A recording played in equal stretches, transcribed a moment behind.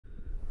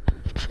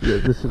Yeah,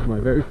 this is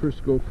my very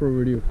first GoPro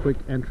video, quick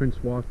entrance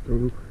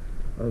walkthrough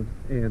of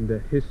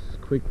and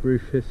quick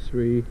brief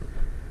history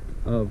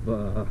of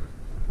one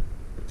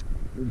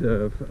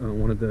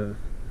of the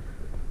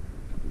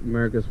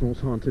America's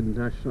most haunted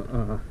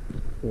national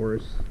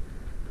forests,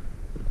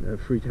 the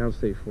Freetown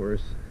State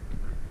Forest.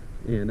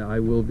 And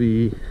I will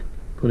be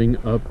putting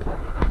up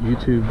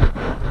YouTube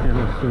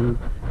channel soon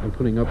and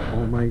putting up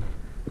all my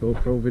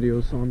GoPro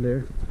videos on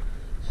there,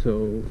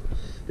 so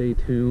stay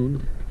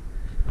tuned.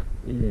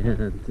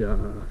 And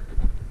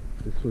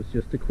this was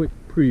just a quick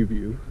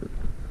preview,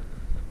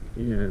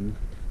 and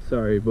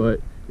sorry, but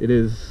it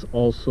is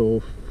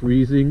also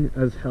freezing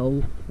as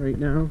hell right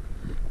now,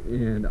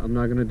 and I'm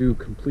not gonna do a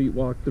complete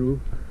walkthrough.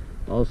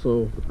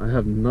 Also, I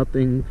have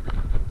nothing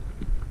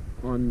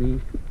on me,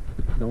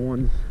 no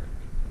one's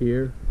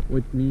here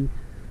with me,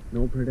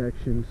 no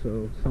protection,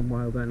 so some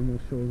wild animal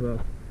shows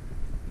up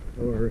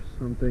or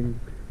something,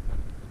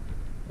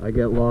 I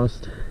get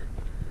lost,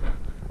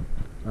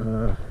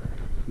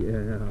 yeah,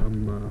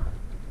 I'm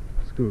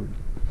screwed.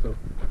 So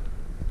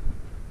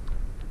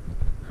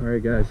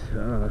alright guys,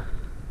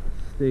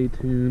 stay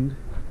tuned.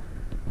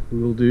 We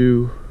will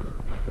do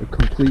a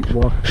complete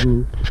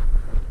walkthrough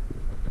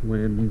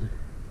when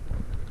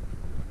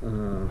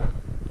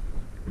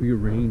we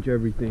arrange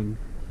everything